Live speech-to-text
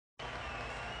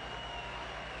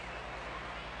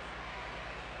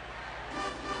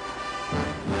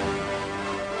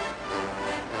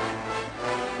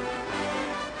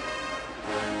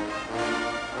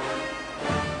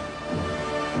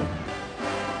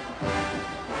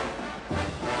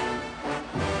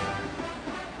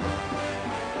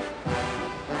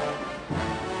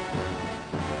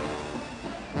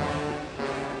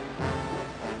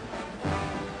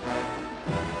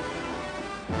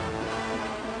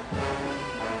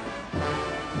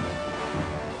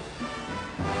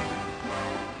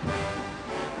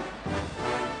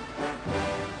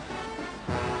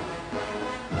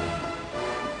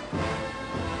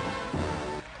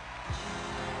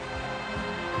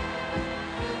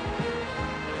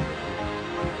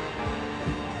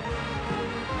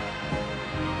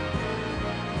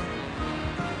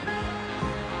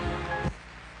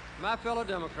My fellow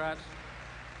Democrats,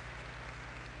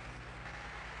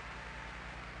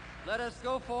 let us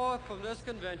go forth from this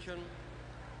convention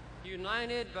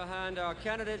united behind our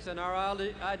candidates and our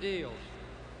ideals,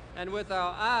 and with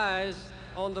our eyes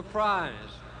on the prize.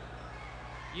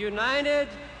 United,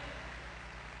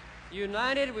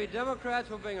 we Democrats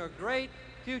will bring a great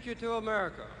future to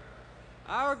America.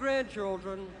 Our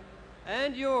grandchildren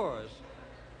and yours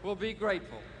will be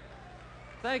grateful.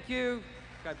 Thank you.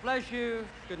 God bless you.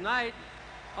 Good night.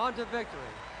 On to victory.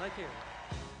 Thank you.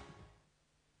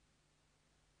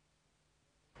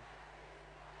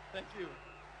 Thank you.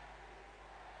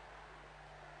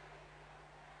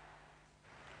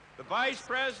 The Vice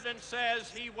President says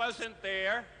he wasn't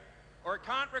there, or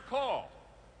can't recall,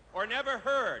 or never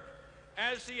heard,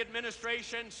 as the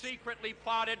administration secretly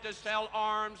plotted to sell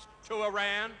arms to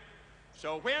Iran.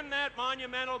 So when that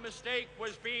monumental mistake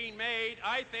was being made,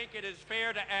 I think it is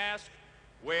fair to ask,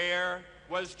 where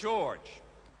was George?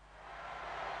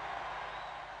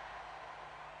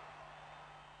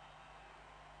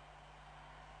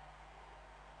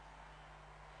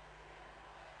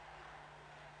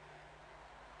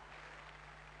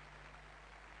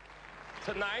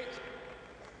 Tonight,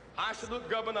 I salute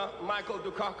Governor Michael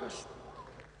Dukakis.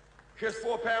 His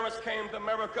foreparents came to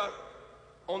America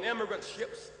on immigrant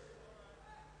ships.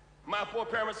 My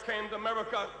foreparents came to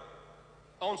America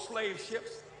on slave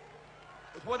ships.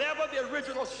 But whatever the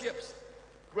original ships,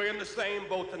 we're in the same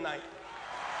boat tonight.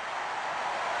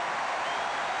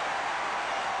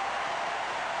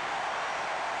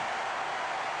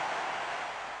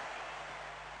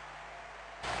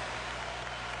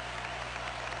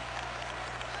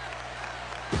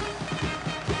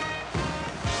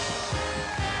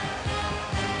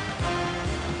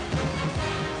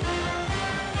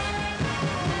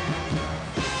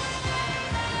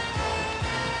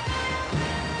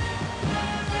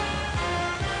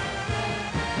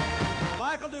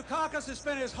 Michael Dukakis has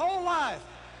spent his whole life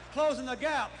closing the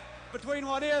gap between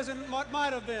what is and what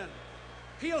might have been.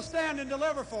 He'll stand and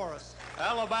deliver for us.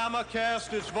 Alabama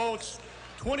cast its votes,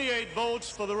 28 votes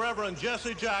for the Reverend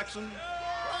Jesse Jackson,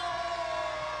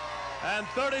 and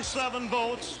 37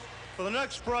 votes for the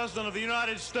next President of the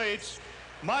United States,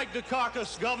 Mike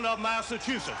Dukakis, Governor of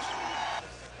Massachusetts.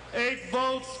 8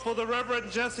 votes for the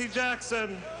Reverend Jesse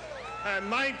Jackson, and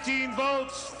 19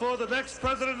 votes for the next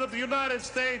President of the United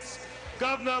States,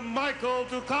 Governor Michael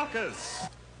Dukakis.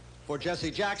 For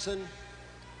Jesse Jackson,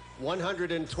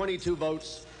 122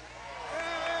 votes.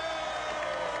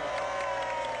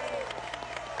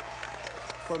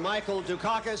 For Michael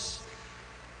Dukakis,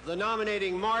 the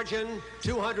nominating margin,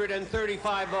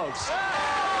 235 votes.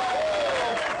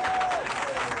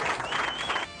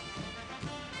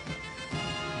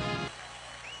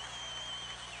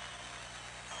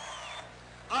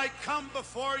 I come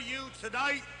before you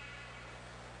tonight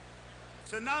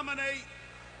to nominate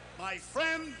my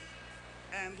friend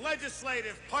and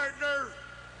legislative partner,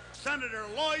 Senator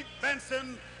Lloyd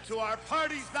Bentsen, to our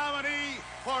party's nominee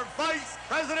for Vice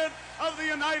President of the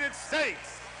United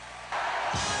States.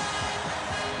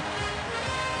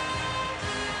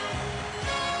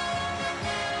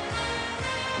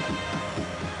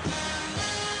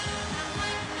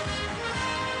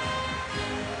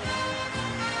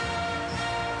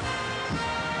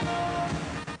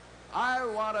 I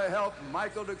want to help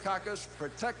Michael Dukakis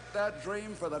protect that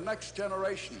dream for the next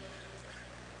generation.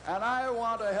 And I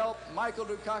want to help Michael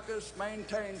Dukakis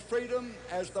maintain freedom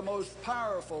as the most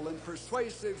powerful and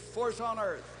persuasive force on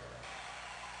earth.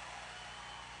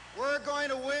 We're going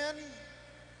to win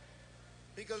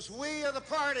because we are the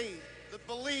party that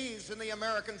believes in the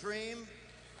American dream.